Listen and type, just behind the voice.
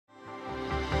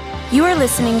You are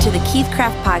listening to the Keith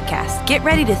Craft Podcast. Get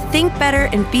ready to think better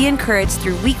and be encouraged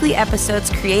through weekly episodes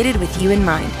created with you in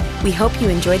mind. We hope you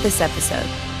enjoyed this episode.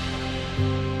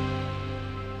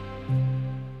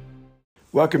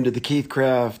 Welcome to the Keith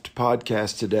Craft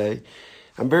Podcast today.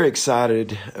 I'm very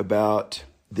excited about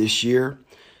this year,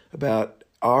 about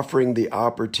offering the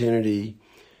opportunity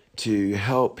to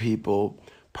help people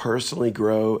personally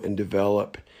grow and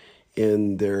develop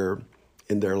in their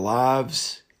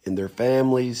lives, in their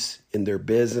families, in their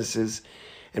businesses.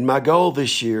 And my goal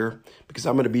this year, because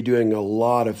I'm going to be doing a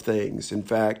lot of things, in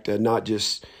fact, not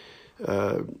just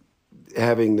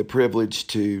having the privilege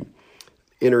to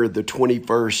enter the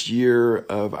 21st year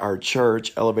of our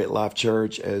church, Elevate Life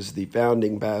Church, as the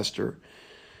founding pastor,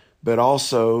 but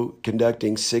also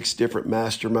conducting 6 different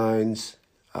masterminds,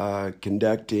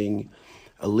 conducting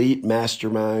elite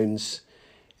masterminds,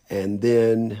 and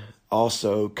then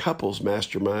also couples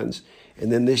masterminds. And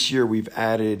then this year we've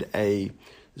added a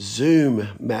Zoom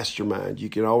mastermind. You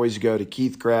can always go to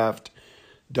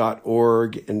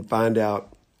keithcraft.org and find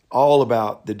out all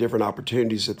about the different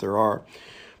opportunities that there are.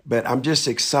 But I'm just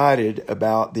excited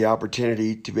about the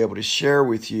opportunity to be able to share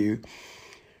with you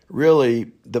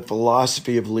really the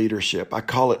philosophy of leadership. I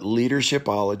call it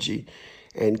Leadershipology.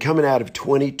 And coming out of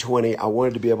 2020, I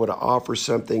wanted to be able to offer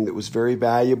something that was very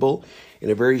valuable in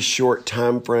a very short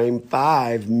time frame,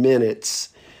 5 minutes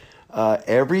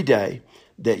every day,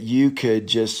 that you could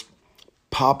just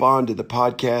pop onto the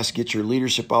podcast, get your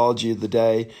Leadershipology of the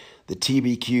day, the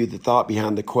TBQ, the thought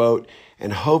behind the quote,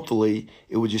 and hopefully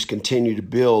it would just continue to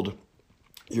build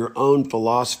your own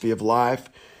philosophy of life,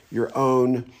 your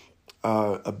own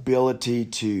ability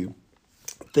to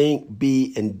think,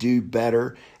 be, and do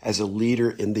better as a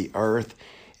leader in the earth,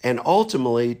 and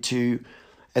ultimately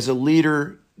as a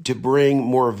leader, to bring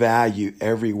more value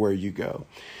everywhere you go.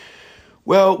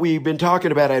 Well, we've been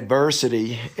talking about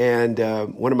adversity, and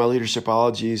one of my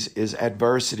leadershipologies is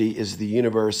adversity is the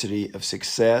university of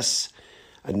success.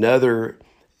 Another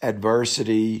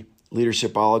adversity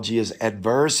leadershipology is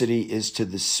adversity is to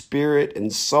the spirit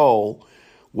and soul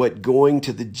what going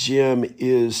to the gym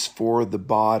is for the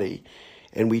body.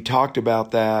 And we talked about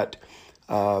that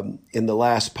in the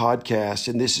last podcast,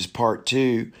 and this is part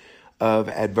 2 of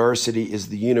adversity is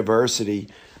the university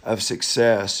of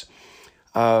success.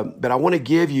 But I want to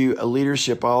give you a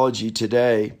leadershipology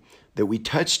today that we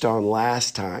touched on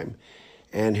last time.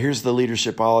 And here's the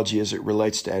leadershipology as it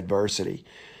relates to adversity.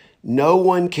 No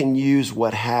one can use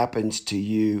what happens to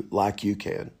you like you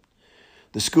can.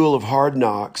 The School of Hard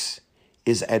Knocks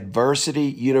is adversity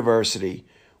university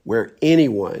where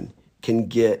anyone can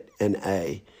get an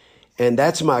A. And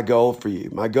that's my goal for you.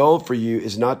 My goal for you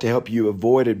is not to help you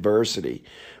avoid adversity,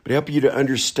 but help you to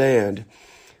understand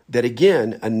that,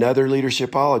 again, another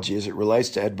leadershipology as it relates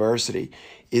to adversity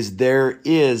is there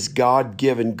is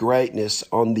God-given greatness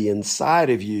on the inside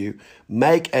of you.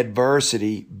 Make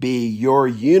adversity be your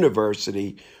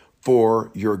university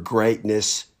for your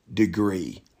greatness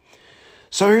degree.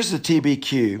 So here's the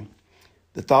TBQ,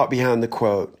 the thought behind the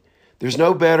quote. There's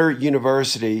no better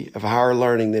university of higher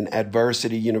learning than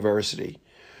Adversity University.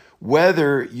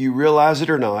 Whether you realize it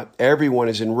or not, everyone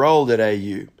is enrolled at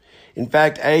AU. In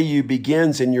fact, AU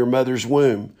begins in your mother's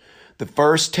womb. The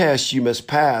first test you must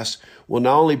pass will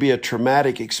not only be a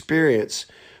traumatic experience,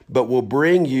 but will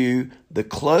bring you the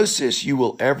closest you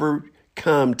will ever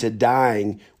come to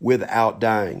dying without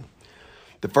dying.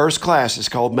 The first class is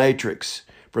called Matrix.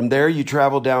 From there, you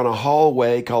travel down a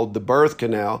hallway called the birth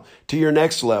canal to your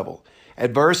next level.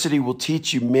 Adversity will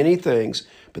teach you many things,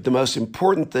 but the most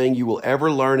important thing you will ever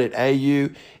learn at AU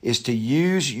is to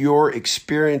use your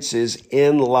experiences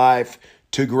in life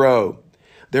to grow.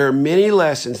 There are many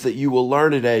lessons that you will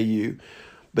learn at AU,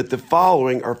 but the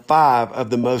following are 5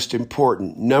 of the most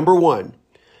important. Number 1,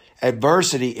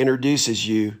 adversity introduces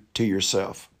you to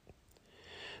yourself.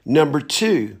 Number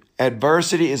 2,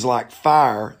 adversity is like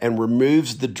fire and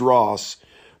removes the dross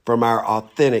from our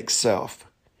authentic self.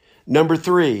 Number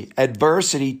 3,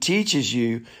 adversity teaches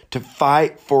you to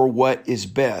fight for what is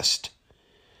best.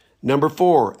 Number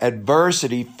 4,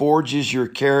 adversity forges your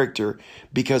character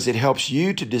because it helps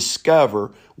you to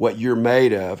discover what you're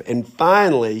made of. And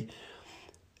finally,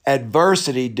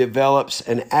 adversity develops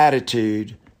an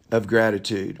attitude of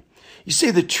gratitude. You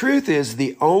see, the truth is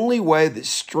the only way that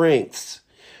strengths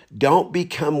don't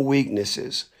become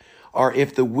weaknesses are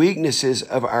if the weaknesses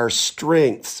of our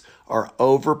strengths are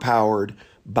overpowered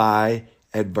by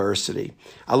adversity.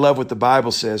 I love what the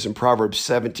Bible says in Proverbs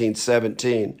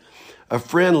 17:17. A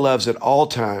friend loves at all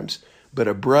times, but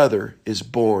a brother is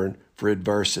born for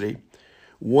adversity.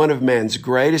 One of man's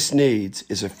greatest needs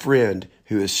is a friend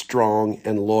who is strong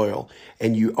and loyal.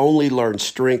 And you only learn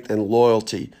strength and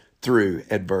loyalty through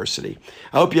adversity.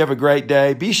 I hope you have a great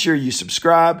day. Be sure you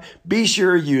subscribe. Be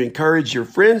sure you encourage your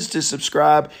friends to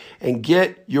subscribe and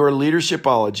get your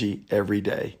Leadershipology every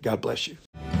day. God bless you.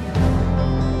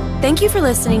 Thank you for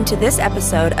listening to this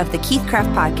episode of the Keith Craft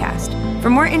Podcast.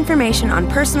 For more information on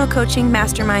personal coaching,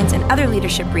 masterminds, and other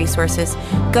leadership resources,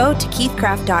 go to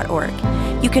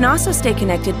keithcraft.org. You can also stay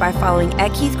connected by following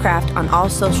 @KeithCraft on all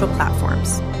social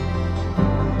platforms.